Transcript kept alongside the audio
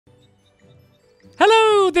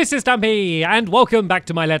Hello, this is Stampy, and welcome back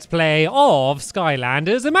to my Let's Play of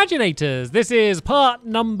Skylanders Imaginators. This is part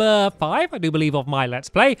number 5, I do believe, of my Let's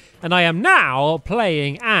Play, and I am now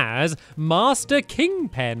playing as Master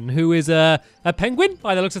Kingpin, who is a penguin,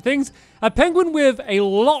 by the looks of things. A penguin with a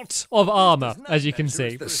lot of armor, as you can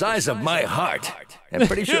see. The size of my heart. I'm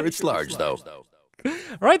pretty sure it's large, though.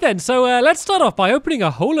 Right then, so let's start off by opening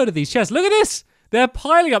a whole load of these chests. Look at this! They're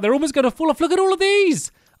piling up. They're almost going to fall off. Look at all of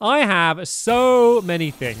these! I have so many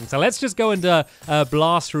things. So let's just go and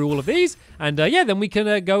blast through all of these. And yeah, then we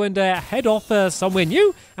can go and head off somewhere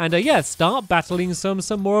new. And yeah, start battling some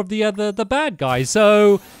more of the bad guys.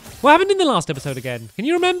 So what happened in the last episode again? Can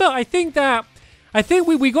you remember? I think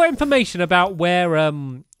we got information about where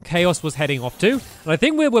Chaos was heading off to. And I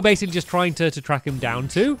think we're basically just trying to track him down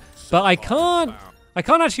to. But I can't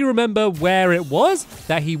actually remember where it was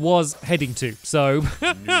that he was heading to. So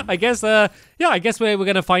I guess yeah, I guess we're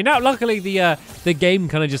gonna find out. Luckily the game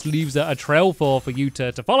kind of just leaves a trail for you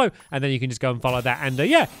to follow, and then you can just go and follow that, and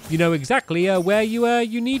yeah, you know exactly where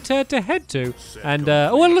you need to head to. And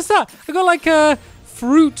oh, what's that? I got like a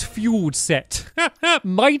fruit fueled set.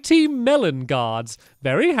 Mighty melon guards.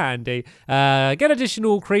 Very handy. Get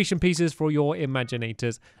additional creation pieces for your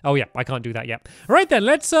Imaginators. Oh yeah, I can't do that yet. All right then,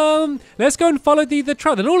 let's go and follow the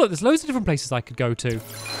trail. Then look, there's loads of different places I could go to.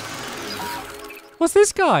 What's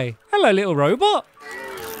this guy? Hello, little robot.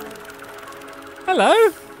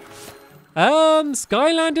 Hello.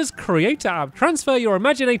 Skylanders Creator app. Transfer your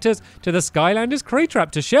Imaginators to the Skylanders Creator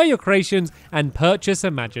app to share your creations and purchase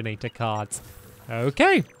Imaginator cards.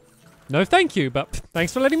 Okay. No, thank you, but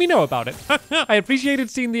thanks for letting me know about it. I appreciated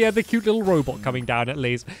seeing the cute little robot coming down at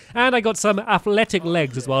least. And I got some athletic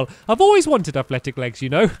legs as well. I've always wanted athletic legs, you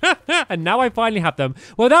know. And now I finally have them.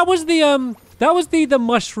 Well, that was the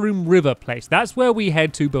Mushroom River place. That's where we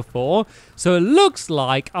head to before. So it looks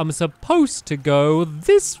like I'm supposed to go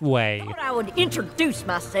this way. I thought I would introduce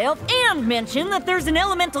myself and mention that there's an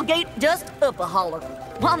elemental gate just up a holler.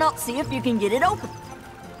 Why not see if you can get it open?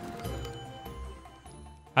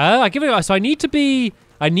 I give it. So I need to be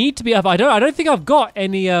up. I don't think I've got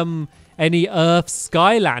any Earth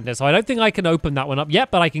Skylanders, so I don't think I can open that one up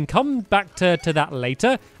yet. But I can come back to that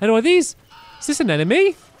later. And are these? Is this an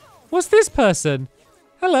enemy? What's this person?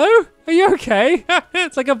 Hello? Are you okay?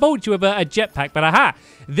 It's like a vulture with a jetpack. But aha!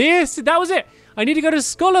 That was it. I need to go to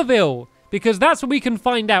Scholarville, because that's where we can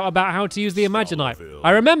find out about how to use the Imaginite.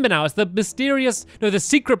 I remember now, it's the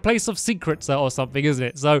secret place of secrets or something, isn't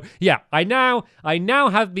it? So yeah, I now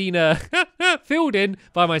have been filled in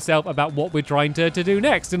by myself about what we're trying to do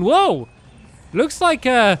next. And whoa, looks like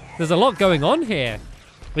there's a lot going on here.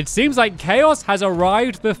 It seems like Chaos has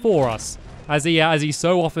arrived before us, as he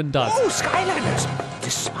so often does. Oh, Skylanders,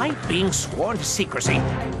 despite being sworn to secrecy,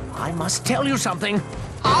 I must tell you something.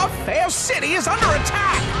 Our fair city is under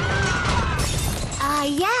attack!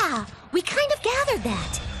 Yeah, we kind of gathered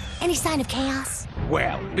that. Any sign of chaos?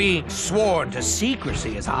 Well, being sworn to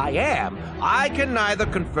secrecy as I am, I can neither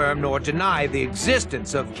confirm nor deny the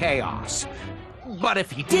existence of chaos. But if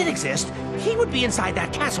he did exist, he would be inside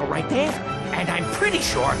that castle right there. And I'm pretty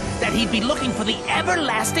sure that he'd be looking for the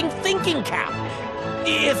everlasting thinking cap.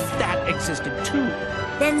 If that existed too.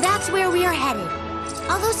 Then that's where we are headed.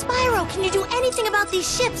 Although, Spyro, can you do anything about these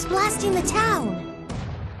ships blasting the town?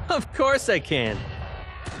 Of course I can.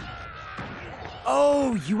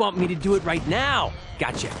 Oh, you want me to do it right now?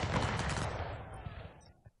 Gotcha.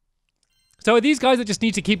 So are these guys that just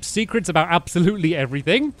need to keep secrets about absolutely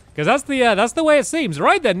everything? Because that's the way it seems.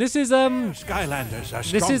 Right then, this is Skylanders are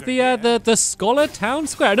this is the Scholar Town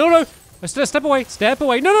Square. No. Step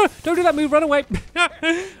away. No, don't do that move, run away.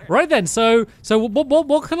 Right then, so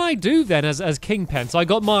what can I do then as Kingpin? So I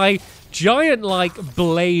got my giant like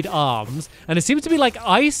blade arms, and it seems to be like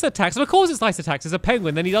ice attacks. And of course it's ice attacks, it's a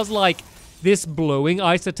penguin, then he does like this blowing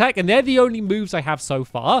ice attack, and they're the only moves I have so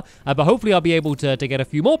far, but hopefully I'll be able to get a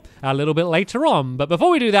few more a little bit later on. But before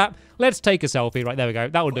we do that, let's take a selfie. Right, there we go,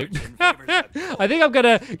 that will do. I think I'm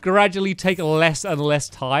gonna gradually take less and less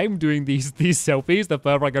time doing these selfies the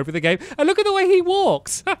further I go through the game. And look at the way he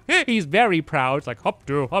walks. He's very proud. It's like hop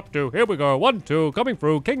to, here we go, 1, 2, coming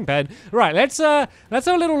through, Kingpin. Right, let's have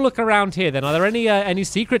a little look around here then. Are there any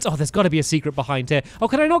secrets? Oh, there's got to be a secret behind here. Oh,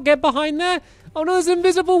 can I not get behind there? Oh no, there's an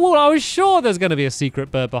invisible wall. I was sure there's going to be a secret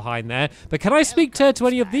bird behind there. But can I speak to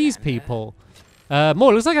any of these people?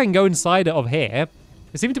 More, it looks like I can go inside of here.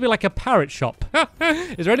 It seems to be like a parrot shop.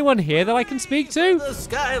 Is there anyone here that I can speak to? The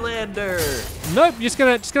Skylander. Nope, you're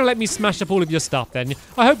just gonna let me smash up all of your stuff then.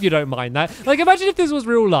 I hope you don't mind that. Like, imagine if this was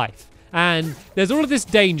real life. and there's all of this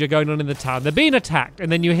danger going on in the town. They're being attacked,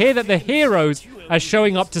 and then you hear that the heroes are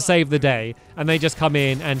showing up to save the day, and they just come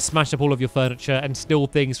in and smash up all of your furniture and steal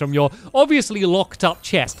things from your obviously locked up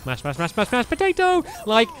chest. Mash, mash, mash, mash, mash, potato!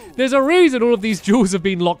 Like, there's a reason all of these jewels have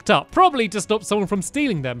been locked up, probably to stop someone from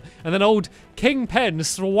stealing them. And then old King Pen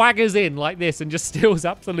swaggers in like this and just steals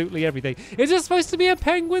absolutely everything. Is it supposed to be a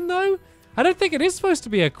penguin, though? I don't think it is supposed to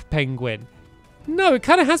be a penguin. No, it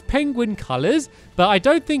kind of has penguin colors, but I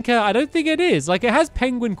don't think it is. Like, it has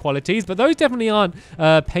penguin qualities, but those definitely aren't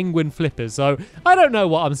penguin flippers. So I don't know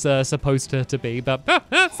what I'm supposed to be, but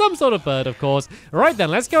some sort of bird, of course. Right then,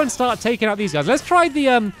 let's go and start taking out these guys. Let's try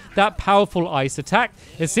the that powerful ice attack.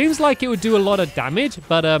 It seems like it would do a lot of damage,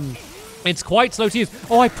 but it's quite slow to use.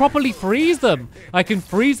 Oh, I properly freeze them. I can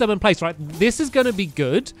freeze them in place, right? This is going to be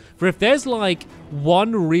good for if there's like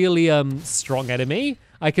one really strong enemy.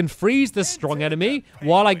 I can freeze the strong enemy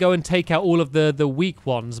while I go and take out all of the weak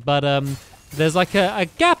ones. But there's like a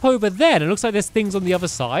gap over there, and it looks like there's things on the other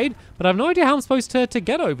side. But I have no idea how I'm supposed to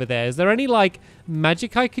get over there. Is there any like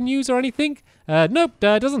magic I can use or anything? Nope,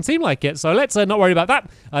 doesn't seem like it. So let's not worry about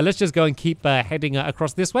that. Let's just go and keep heading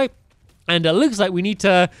across this way. And it looks like we need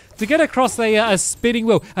to get across a spinning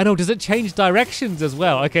wheel. And oh, does it change directions as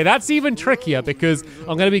well? Okay, that's even trickier because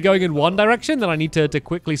I'm going to be going in one direction, then I need to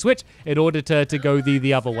quickly switch in order to go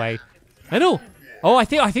the other way. And oh, I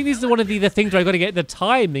think this is one of the things where I've got to get the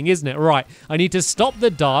timing, isn't it? Right, I need to stop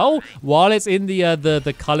the dial while it's in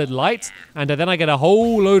the colored lights, and then I get a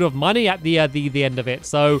whole load of money at the end of it.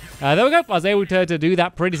 So there we go. I was able to do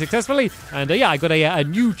that pretty successfully, and yeah, I got a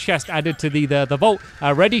new chest added to the vault,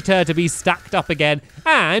 ready to be stacked up again,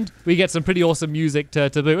 and we get some pretty awesome music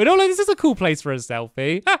to boot. And this is a cool place for a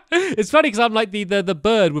selfie. It's funny because I'm like the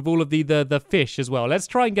bird with all of the fish as well. Let's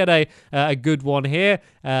try and get a good one here.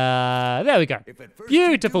 There we go.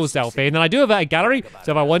 Beautiful selfie. And then I do have a gallery,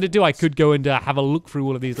 so if I wanted to, I could go and have a look through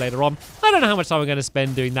all of these later on. I don't know how much time I'm going to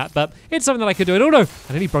spend doing that, but it's something that I could do. And oh no,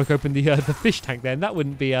 I nearly broke open the fish tank then. That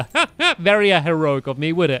wouldn't be very heroic of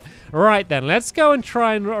me, would it? Right then, let's go and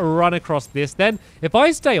try and run across this then. If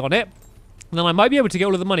I stay on it, then I might be able to get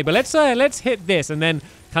all of the money. But let's hit this and then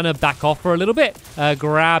kind of back off for a little bit.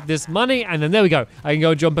 Grab this money, and then there we go. I can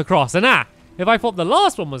go and jump across. And if I thought the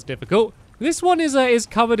last one was difficult, this one is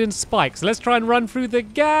covered in spikes. Let's try and run through the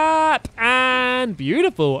gap. And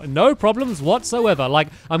beautiful. No problems whatsoever. Like,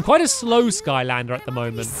 I'm quite a slow Skylander at the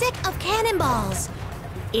moment. I'm sick of cannonballs.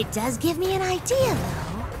 It does give me an idea,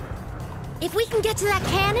 though. If we can get to that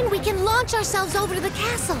cannon, we can launch ourselves over to the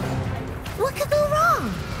castle. What could go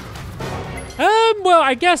wrong? Well,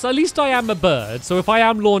 I guess at least I am a bird, so if I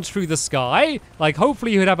am launched through the sky, like,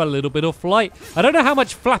 hopefully he would have a little bit of flight. I don't know how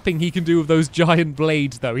much flapping he can do with those giant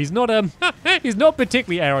blades, though. He's not, he's not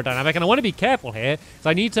particularly aerodynamic, and I want to be careful here,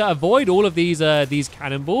 so I need to avoid all of these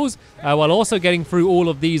cannonballs, while also getting through all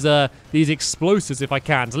of these explosives if I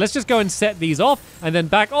can. So let's just go and set these off, and then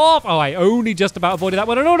back off. Oh, I only just about avoided that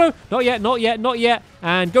one. Oh, no, not yet, not yet, not yet.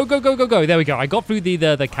 And go, go, go, go, go. There we go. I got through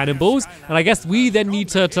the cannonballs, and I guess we then need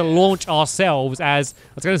to launch ourselves as,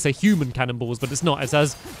 I was going to say human cannonballs, but it's not. It's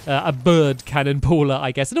as a bird cannonballer,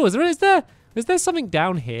 I guess. No, is there something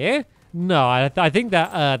down here? No, I think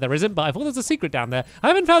that there isn't, but I thought there's a secret down there. I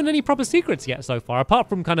haven't found any proper secrets yet so far, apart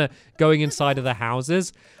from kind of going inside of the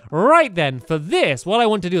houses. Right then, for this, what I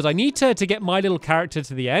want to do is I need to get my little character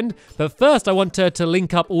to the end, but first I want to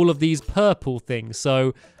link up all of these purple things.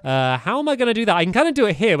 So how am I going to do that? I can kind of do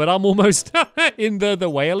it here, but I'm almost in the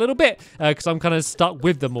way a little bit because I'm kind of stuck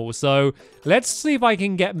with them all. So let's see if I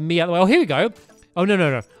can get me out of the way. Oh, here we go. Oh,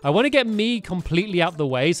 no. I want to get me completely out the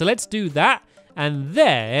way, so let's do that. And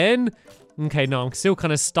then, okay, no, I'm still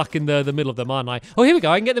kind of stuck in the middle of them, aren't I? Oh, here we go.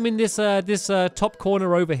 I can get them in this top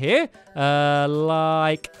corner over here,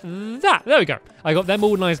 like that. There we go. I got them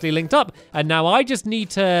all nicely linked up, and now I just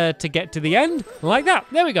need to get to the end like that.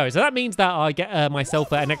 There we go. So that means that I get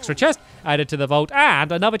myself an extra chest added to the vault and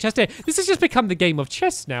another chest here. This has just become the game of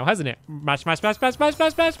chess now, hasn't it? Mash, mash, mash, mash, mash,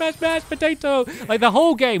 mash, mash, mash, mash, potato. Like, the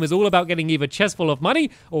whole game is all about getting either chest full of money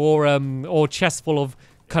or chest full of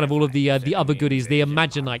kind of all of the other goodies, the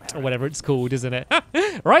Imaginate or whatever it's called, isn't it?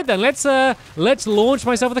 Right then, let's launch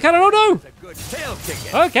myself with the cannon. Oh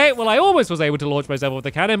no! Okay, well, I almost was able to launch myself with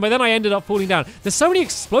the cannon, but then I ended up falling down. There's so many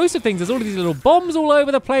explosive things. There's all of these little bombs all over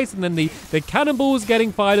the place, and then the cannonballs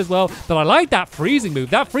getting fired as well. But I like that freezing move.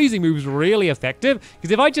 That freezing move is really effective,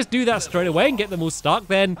 because if I just do that straight away and get them all stuck,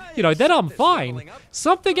 then, you know, then I'm fine.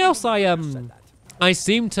 Something else I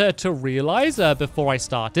seem to realize before I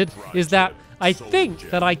started is that I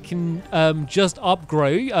think that I can just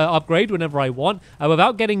upgrade whenever I want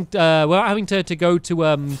without getting without having to go to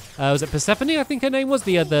was it Persephone? I think her name was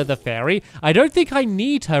the fairy. I don't think I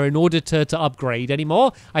need her in order to upgrade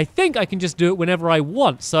anymore. I think I can just do it whenever I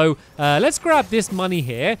want. So let's grab this money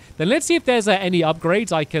here. Then let's see if there's any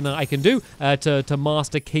upgrades I can do to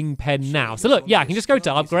Master Kingpin now. So look, yeah, I can just go to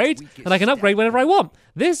upgrades and I can upgrade whenever I want.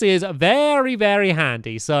 This is very, very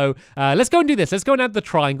handy. So let's go and do this. Let's go and add the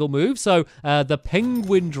triangle move. So the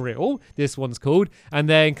penguin drill, this one's called. And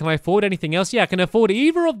then can I afford anything else? Yeah, I can afford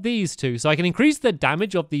either of these two. So I can increase the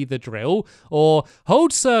damage of the drill or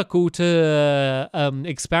hold circle to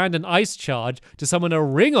expand an ice charge to summon a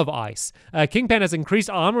ring of ice. Kingpin has increased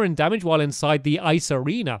armor and damage while inside the ice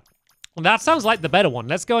arena. That sounds like the better one.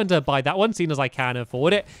 Let's go and buy that one, seeing as I can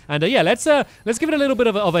afford it. And yeah, let's give it a little bit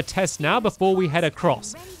of a test now before we head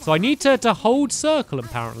across. So I need to hold circle,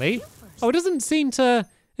 apparently. Oh, it didn't seem to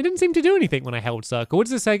do anything when I held circle. What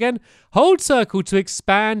does it say again? Hold circle to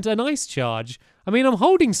expand an ice charge. I mean, I'm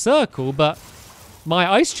holding circle, but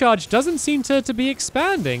my ice charge doesn't seem to be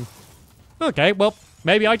expanding. Okay, well,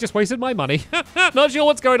 maybe I just wasted my money. Not sure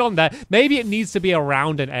what's going on there. Maybe it needs to be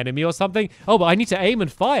around an enemy or something. Oh, but I need to aim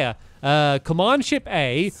and fire. Command Ship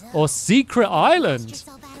A or Secret Island.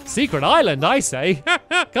 Secret Island, I say.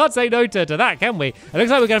 Can't say no to that, can we? It looks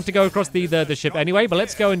like we're gonna have to go across the ship anyway, but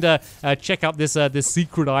let's go and check out this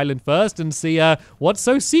secret island first and see what's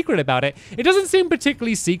so secret about it. It doesn't seem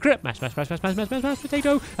particularly secret. Mash,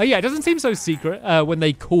 potato. Yeah, it doesn't seem so secret when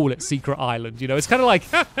they call it Secret Island. You know, it's kind of like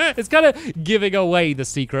it's kind of giving away the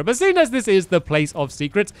secret. But seeing as this is the place of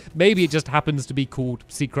secrets, maybe it just happens to be called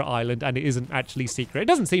Secret Island and it isn't actually secret. It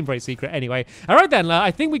doesn't seem very secret anyway. All right then,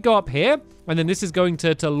 I think we go up here. And then this is going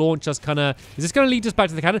to launch us kind of... Is this going to lead us back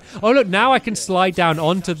to the cannon? Oh, look, now I can slide down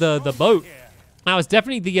onto the boat. That was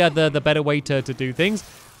definitely the better way to do things.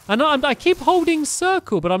 And I keep holding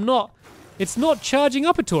circle, but I'm not... It's not charging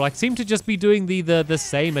up at all. I seem to just be doing the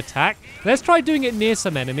same attack. Let's try doing it near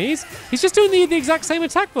some enemies. He's just doing the exact same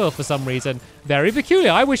attack for some reason. Very peculiar.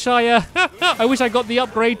 I wish I I got the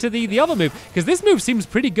upgrade to the other move, because this move seems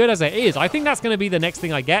pretty good as it is. I think that's going to be the next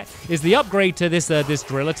thing I get, is the upgrade to this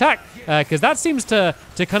drill attack, because that seems to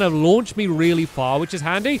kind of launch me really far, which is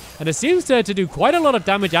handy, and it seems to do quite a lot of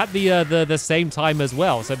damage at the same time as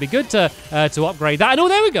well. So it'd be good to upgrade that. And oh,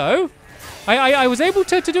 there we go. I was able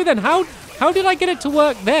to do then. How did I get it to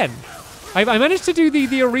work then? I managed to do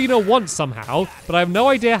the arena once somehow, but I have no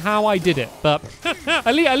idea how I did it. But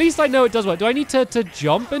at least I know it does work. Do I need to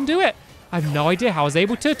jump and do it? I have no idea how I was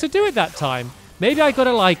able to do it that time. Maybe I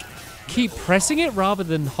gotta like keep pressing it rather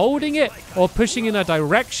than holding it or pushing in a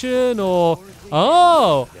direction or...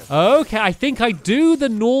 Oh, okay. I think I do the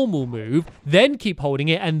normal move, then keep holding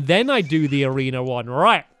it, and then I do the arena one.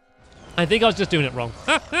 Right. I think I was just doing it wrong.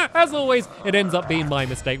 As always, it ends up being my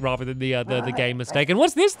mistake rather than the game mistake. And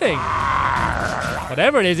what's this thing?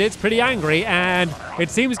 Whatever it is, it's pretty angry, and it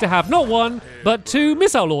seems to have not one, but 2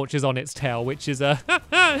 missile launchers on its tail, which is a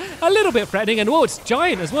little bit threatening. And whoa, it's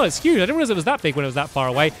giant as well. It's huge. I didn't realize it was that big when it was that far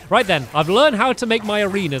away. Right then, I've learned how to make my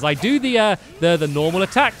arenas. I do the normal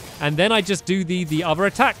attack, and then I just do the other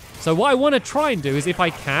attack. So what I want to try and do is, if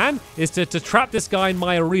I can, is to trap this guy in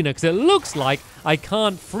my arena, because it looks like I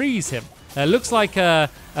can't freeze him. It looks like, yeah,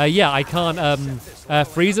 I can't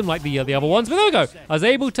freeze him like the other ones. But there we go. I was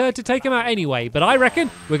able to take him out anyway. But I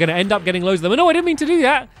reckon we're going to end up getting loads of them. And no, I didn't mean to do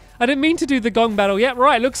that. I didn't mean to do the gong battle yet.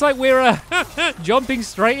 Right, looks like we're jumping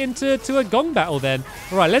straight into a gong battle then.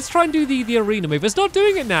 All right, let's try and do the arena move. It's not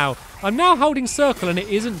doing it now. I'm now holding circle and it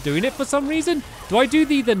isn't doing it for some reason. Do I do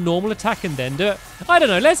the normal attack and then do it? I don't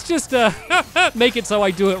know. Let's just make it so I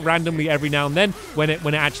do it randomly every now and then when it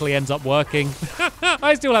actually ends up working.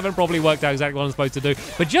 I still haven't probably worked out exactly what I'm supposed to do.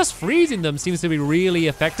 But just freezing them seems to be really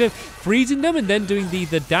effective. Freezing them and then doing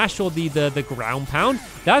the dash or the ground pound,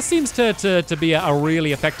 that seems to be a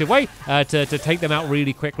really effective way to take them out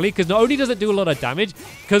really quickly. Because not only does it do a lot of damage,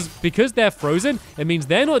 because they're frozen, it means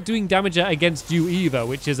they're not doing damage against you either,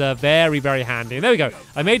 which is very, very handy. And there we go.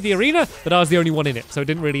 I made the arena, but I was the only one in it, so it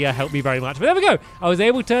didn't really help me very much. But there we go. I was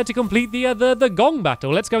able to complete the gong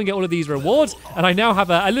battle. Let's go and get all of these rewards. And I now have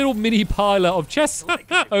a little mini pile of chests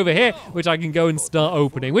over here, which I can go and start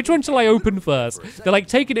opening. Which one shall I open first? They're like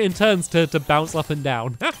taking it in turns to bounce up and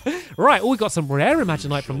down. Right. Oh, we got some rare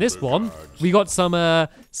Imaginite from this one. We got some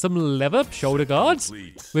leather shoulder guards.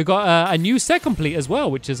 We've got a new set complete as well,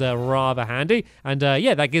 which is rather handy. And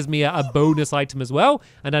yeah, that gives me a bonus item as well.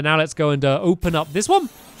 And now let's go and open up this one.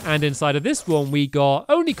 And inside of this one, we got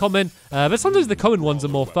only common, but sometimes the common ones are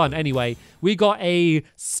more fun. Anyway, we got a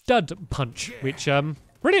stud punch, which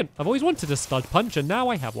Brilliant. I've always wanted a stud punch, and now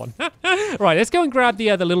I have one. Right, let's go and grab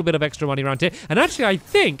the little bit of extra money around here. And actually, I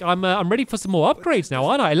think I'm ready for some more upgrades now,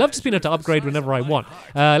 aren't I? I love just being able to upgrade whenever I want.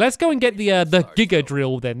 Let's go and get the Giga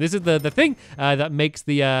Drill then. This is the thing that makes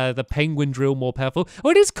the Penguin Drill more powerful.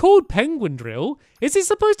 Oh, it is called Penguin Drill. Is it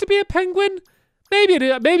supposed to be a penguin? Maybe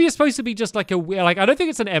it's supposed to be just like I don't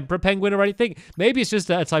think it's an emperor penguin or anything. Maybe it's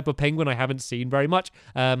just a type of penguin I haven't seen very much.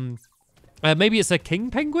 Maybe it's a king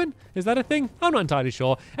penguin? Is that a thing? I'm not entirely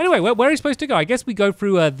sure. Anyway, where are we supposed to go? I guess we go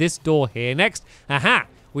through this door here next. Aha!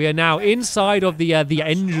 We are now inside of the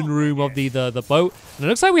engine room of the boat. And it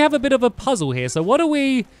looks like we have a bit of a puzzle here. So what are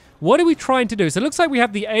we trying to do? So it looks like we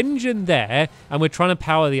have the engine there, and we're trying to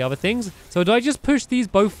power the other things. So do I just push these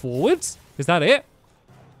both forwards? Is that it?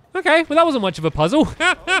 Okay, well that wasn't much of a puzzle.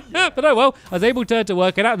 But oh well, I was able to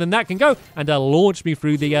work it out, and then that can go and launch me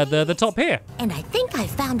through the top here. And I think I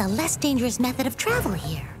found a less dangerous method of travel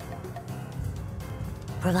here.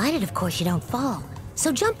 Provided, of course, you don't fall.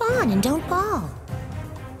 So jump on and don't fall.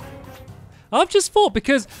 I've just thought,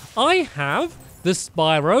 because I have the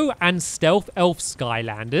Spyro and Stealth Elf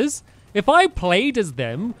Skylanders, if I played as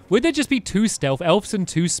them, would there just be 2 Stealth Elves and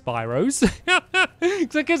 2 Spyros?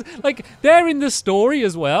 Because, like, they're in the story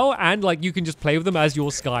as well, and, like, you can just play with them as your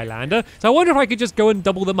Skylander. So I wonder if I could just go and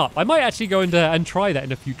double them up. I might actually go and try that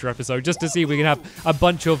in a future episode, just to see if we can have a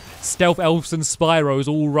bunch of Stealth Elves and Spyros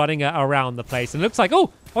all running around the place. And it looks like,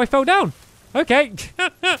 oh, I fell down. Okay,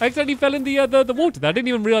 I accidentally fell in the water there. I didn't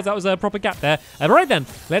even realize that was a proper gap there. Right then,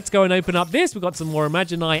 let's go and open up this. We've got some more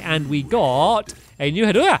Imaginai, and we got a new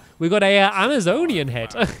head. Oh yeah, we got a Amazonian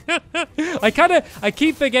head. I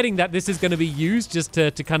keep forgetting that this is going to be used just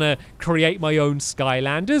to kind of create my own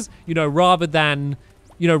Skylanders, you know, rather than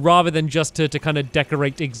just to kind of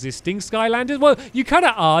decorate existing Skylanders. Well, you kind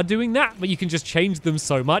of are doing that, but you can just change them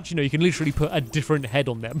so much. You know, you can literally put a different head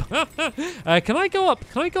on them. Can I go up?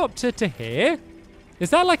 Can I go up to here?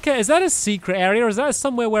 Is that is that a secret area, or is that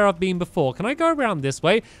somewhere where I've been before? Can I go around this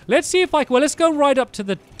way? Let's see if well, let's go right up to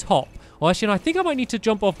the top. Well, actually, no, I think I might need to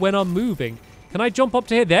jump off when I'm moving. Can I jump up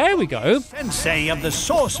to here? There we go. Sensei of the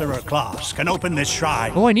sorcerer class can open this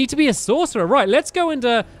shrine. Oh, I need to be a sorcerer. Right, let's go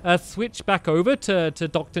and switch back over to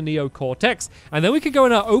Dr. Neo Cortex, and then we can go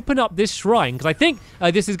and open up this shrine, because I think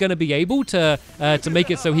this is going to be able to make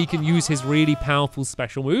it so he can use his really powerful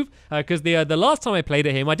special move, because the last time I played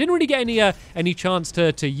at him, I didn't really get any chance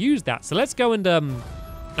to use that. So let's go and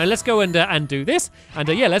do this, and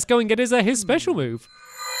yeah, let's go and get his special move.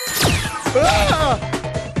 Ah!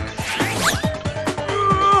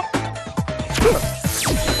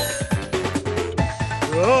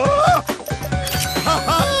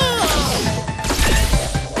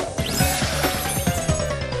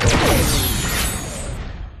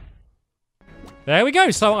 There we go.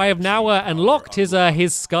 So I have now unlocked his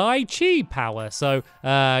Sky Chi power. So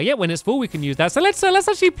yeah, when it's full, we can use that. So let's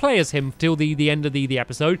actually play as him till the end of the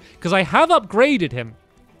episode, because I have upgraded him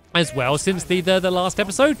as well since the last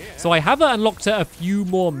episode. So I have unlocked a few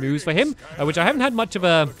more moves for him, which I haven't had much of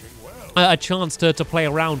a chance to play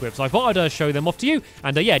around with. So I thought I'd show them off to you,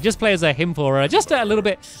 and yeah, just play as him for just a little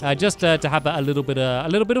bit, just to have a little bit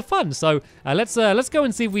of fun. So let's go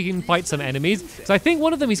and see if we can fight some enemies. So I think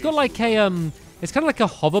one of them, he's got like a it's kind of like a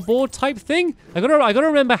hoverboard type thing. I gotta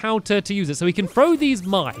remember how to use it. So he can throw these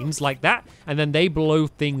mines like that, and then they blow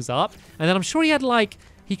things up. And then I'm sure he had like,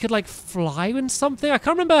 he could like fly and something. I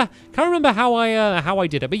can't remember how I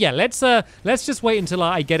did it. But yeah, let's just wait until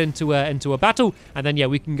I get into a battle, and then yeah,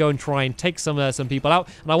 we can go and try and take some people out.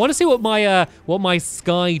 And I want to see what my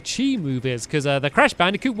Sky Chi move is, because the Crash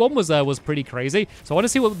Bandicoot one was pretty crazy. So I want to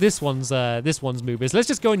see what this one's move is. Let's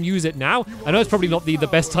just go and use it now. I know it's probably not the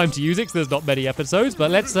best time to use it, because there's not many episodes, but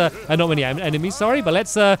let's not many enemies, sorry, but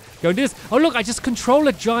let's go and do this. Oh look, I just control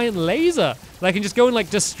a giant laser. And I can just go and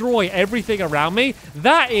like destroy everything around me.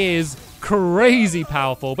 That is crazy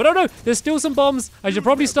powerful. But oh no, there's still some bombs. I should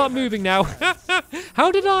probably start moving now.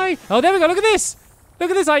 How did I? Oh, there we go. Look at this.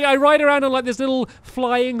 Look at this. I ride around on like this little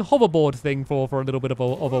flying hoverboard thing for a little bit of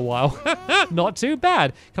a while. Not too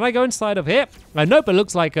bad. Can I go inside of here? Nope, it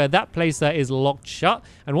looks like that place is locked shut.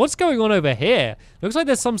 And what's going on over here? Looks like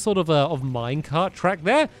there's some sort of minecart track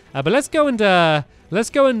there. But let's go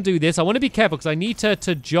and do this. I want to be careful, because I need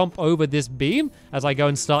to jump over this beam as I go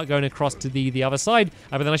and start going across to the other side.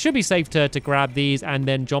 But then I should be safe to grab these and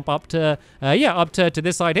then jump up to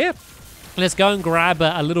this side here. Let's go and grab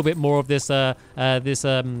a little bit more of this money.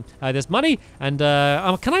 And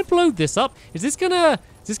can I blow this up? Is this gonna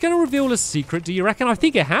Is this going to reveal a secret, do you reckon? I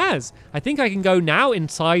think it has. I think I can go now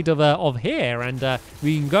inside of here, and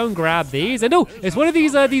we can go and grab these. And oh, it's one of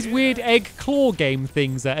these weird egg claw game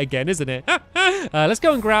things again, isn't it? Let's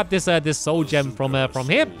go and grab this soul gem from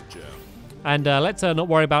here. And let's not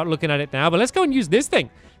worry about looking at it now, but let's go and use this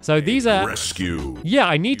thing. So these are rescue. Yeah,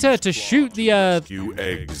 I need to shoot the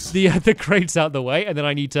eggs. the crates out the way, and then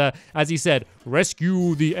I need to, as he said,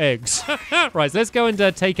 rescue the eggs. Right, so let's go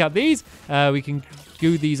and take out these. We can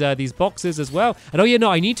do these boxes as well. And oh yeah, no,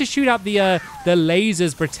 I need to shoot out the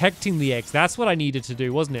lasers protecting the eggs. That's what I needed to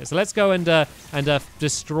do, wasn't it? So let's go and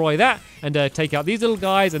destroy that and take out these little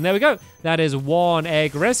guys. And there we go. That is 1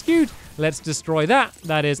 egg rescued. Let's destroy that.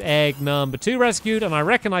 That is egg number 2 rescued. And I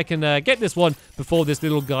reckon I can get this one before this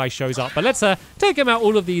little guy shows up. But let's take him out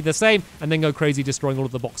all of the same and then go crazy destroying all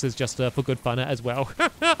of the boxes just for good fun as well.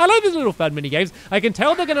 I like these little fun mini games. I can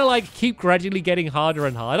tell they're gonna like keep gradually getting harder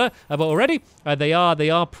and harder, but already they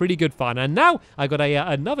are pretty good fun. And now I got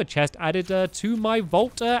another chest added to my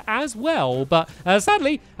vault as well. But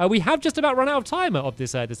sadly, we have just about run out of time of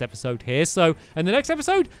this episode here. So in the next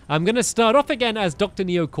episode, I'm gonna start off again as Dr.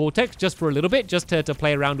 Neo Cortex just for a little bit, just to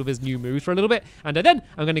play around with his new moves for a little bit, and then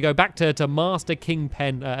I'm gonna go back to Master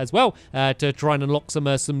Kingpin as well to try and unlock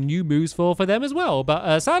some new moves for them as well.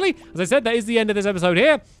 But sadly, as I said, that is the end of this episode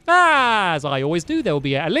here. As I always do, there will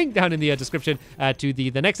be a link down in the description to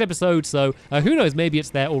the next episode. So who knows, maybe it's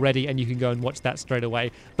there already and you can go and watch that straight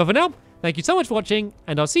away. But for now, thank you so much for watching,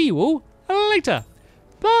 and I'll see you all later.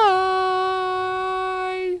 Bye!